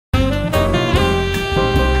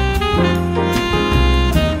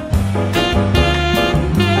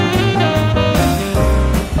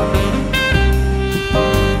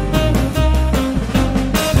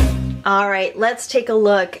right, let's take a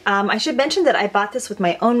look. I should mention that I bought this with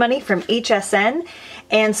my own money from HSN.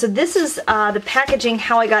 And so this is the packaging,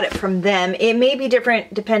 how I got it from them. It may be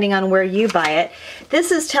different depending on where you buy it.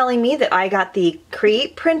 This is telling me that I got the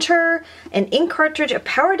Create printer, an ink cartridge, a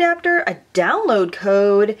power adapter, a download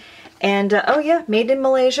code, and oh yeah, made in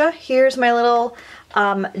Malaysia. Here's my little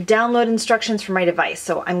download instructions for my device.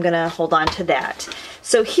 So I'm gonna hold on to that.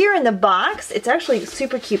 So here in the box, it's actually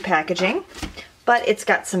super cute packaging, but it's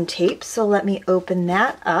got some tape. So let me open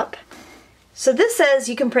that up. So this says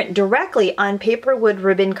you can print directly on paper, wood,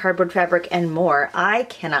 ribbon, cardboard, fabric, and more. I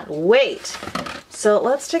cannot wait. So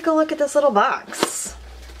let's take a look at this little box.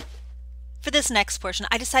 For this next portion,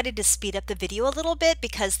 I decided to speed up the video a little bit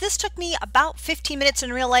because this took me about 15 minutes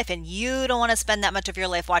in real life and you don't want to spend that much of your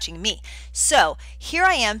life watching me. So here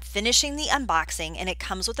I am finishing the unboxing, and it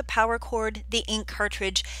comes with a power cord, the ink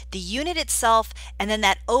cartridge, the unit itself, and then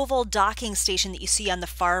that oval docking station that you see on the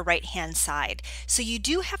far right hand side. So you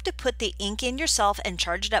do have to put the ink in yourself and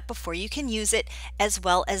charge it up before you can use it, as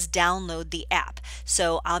well as download the app.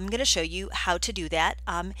 So I'm going to show you how to do that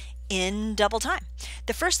in double time.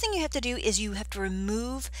 The first thing you have to do is you have to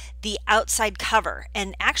remove the outside cover,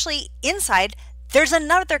 and actually inside there's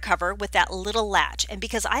another cover with that little latch, and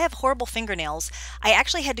because I have horrible fingernails, I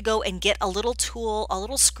actually had to go and get a little tool. A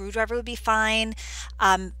little screwdriver would be fine,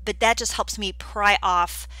 but that just helps me pry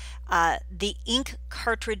off the ink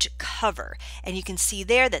cartridge cover, and you can see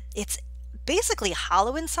there that it's basically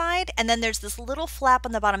hollow inside, and then there's this little flap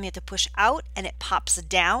on the bottom you have to push out and it pops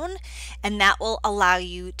down, and that will allow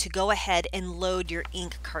you to go ahead and load your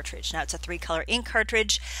ink cartridge. Now it's a 3-color ink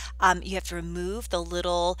cartridge. You have to remove the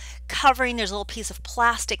little covering. There's a little piece of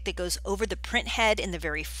plastic that goes over the print head in the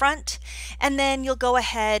very front, and then you'll go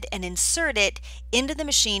ahead and insert it into the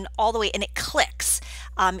machine all the way, and it clicks.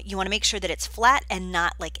 You want to make sure that it's flat and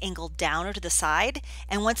not like angled down or to the side,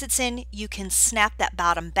 and once it's in, you can snap that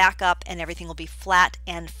bottom back up and everything will be flat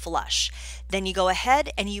and flush. Then you go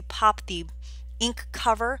ahead and you pop the ink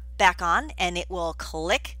cover back on and it will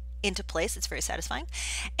click into place. It's very satisfying.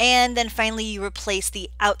 And then finally you replace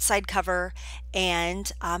the outside cover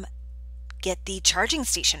and get the charging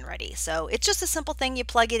station ready. So it's just a simple thing. You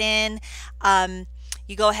plug it in,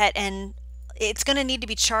 you go ahead and it's going to need to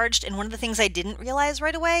be charged, and one of the things I didn't realize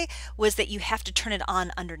right away was that you have to turn it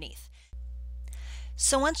on underneath.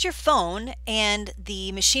 So once your phone and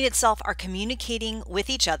the machine itself are communicating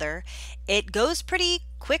with each other, it goes pretty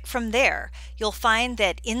quick from there. You'll find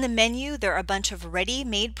that in the menu there are a bunch of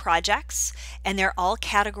ready-made projects, and they're all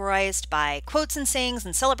categorized by quotes and sayings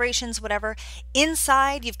and celebrations, whatever.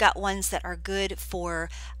 Inside you've got ones that are good for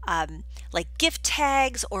like gift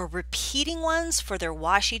tags, or repeating ones for their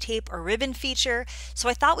washi tape or ribbon feature. So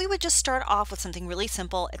I thought we would just start off with something really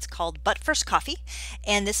simple. It's called But First Coffee,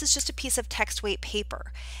 and this is just a piece of text weight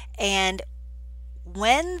paper. And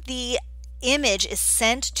when the image is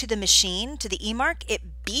sent to the machine, to the Emark, it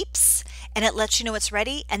beeps and it lets you know it's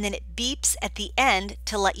ready, and then it beeps at the end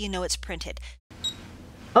to let you know it's printed.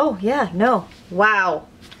 Oh yeah, no, wow.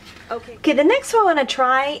 Okay, the next one I want to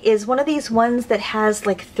try is one of these ones that has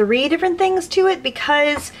like 3 different things to it,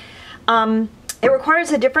 because it requires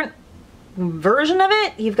a different version of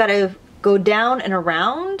it. You've got to go down and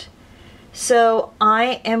around. So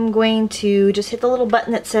I am going to just hit the little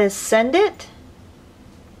button that says send it.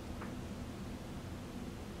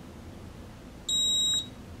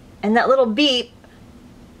 And that little beep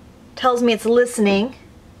tells me it's listening.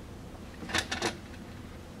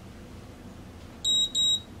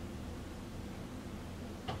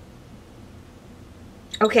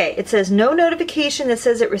 Okay, it says no notification that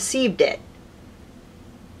says it received it.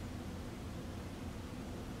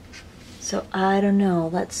 So I don't know,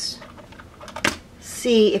 let's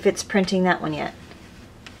see if it's printing that one yet.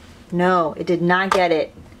 No, it did not get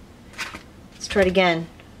it. Let's try it again.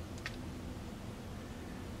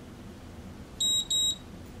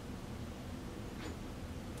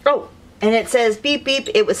 Oh, and it says beep beep,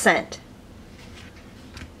 it was sent.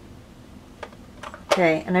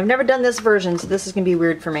 Okay, and I've never done this version, so this is going to be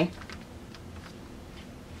weird for me.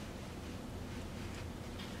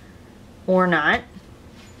 Or not.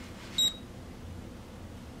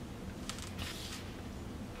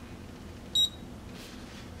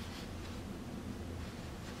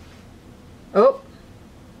 Oh.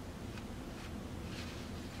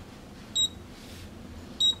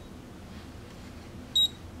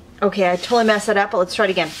 Okay, I totally messed that up, but let's try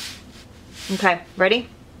it again. Okay, ready?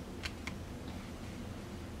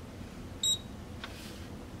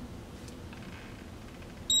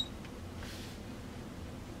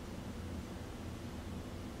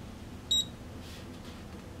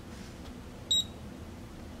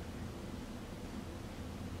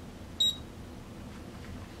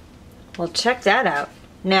 Well, check that out.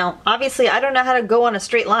 Now, obviously, I don't know how to go on a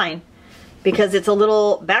straight line because it's a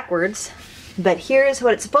little backwards, but here's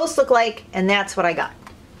what it's supposed to look like, and that's what I got.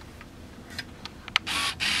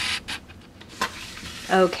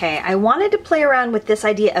 Okay, I wanted to play around with this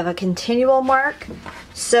idea of a continual mark,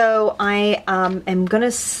 so I am going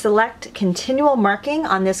to select continual marking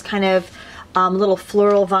on this kind of little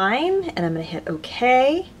floral vine, and I'm going to hit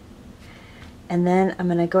OK, and then I'm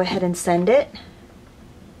going to go ahead and send it.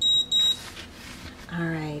 All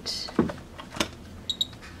right.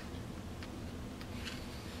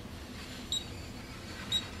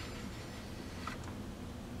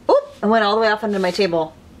 Oop! I went all the way off onto my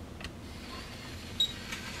table.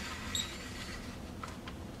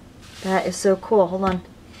 That is so cool. Hold on.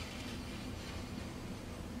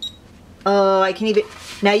 Oh, I can even...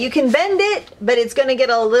 Now you can bend it, but it's going to get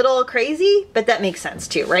a little crazy, but that makes sense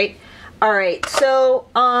too, right? All right, so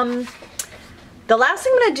the last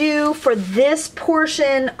thing I'm going to do for this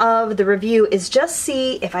portion of the review is just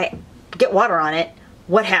see if I get water on it,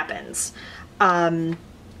 what happens.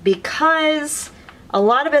 Because a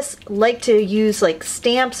lot of us like to use like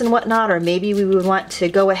stamps and whatnot, or maybe we would want to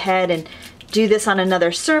go ahead and do this on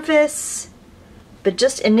another surface. But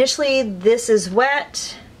just initially, this is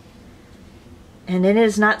wet, and it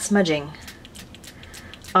is not smudging.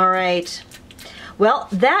 All right. Well,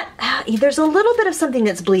 there's a little bit of something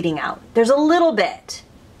that's bleeding out. There's a little bit.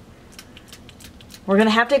 We're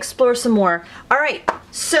gonna have to explore some more. All right,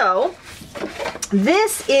 so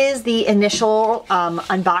this is the initial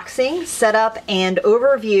unboxing, setup, and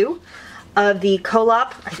overview of the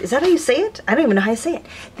Colop, is that how you say it? I don't even know how you say it.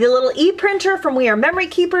 The little e-printer from We Are Memory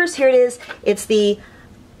Keepers. Here it is. It's the,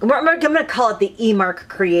 I'm gonna call it the Emark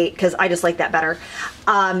Create because I just like that better.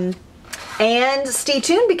 And stay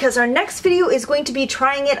tuned because our next video is going to be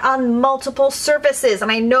trying it on multiple surfaces,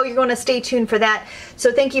 and I know you're going to stay tuned for that.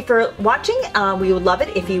 So thank you for watching. We would love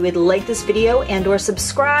it if you would like this video and or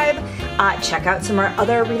subscribe. Check out some of our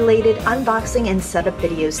other related unboxing and setup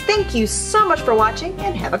videos. Thank you so much for watching,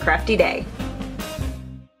 and have a crafty day.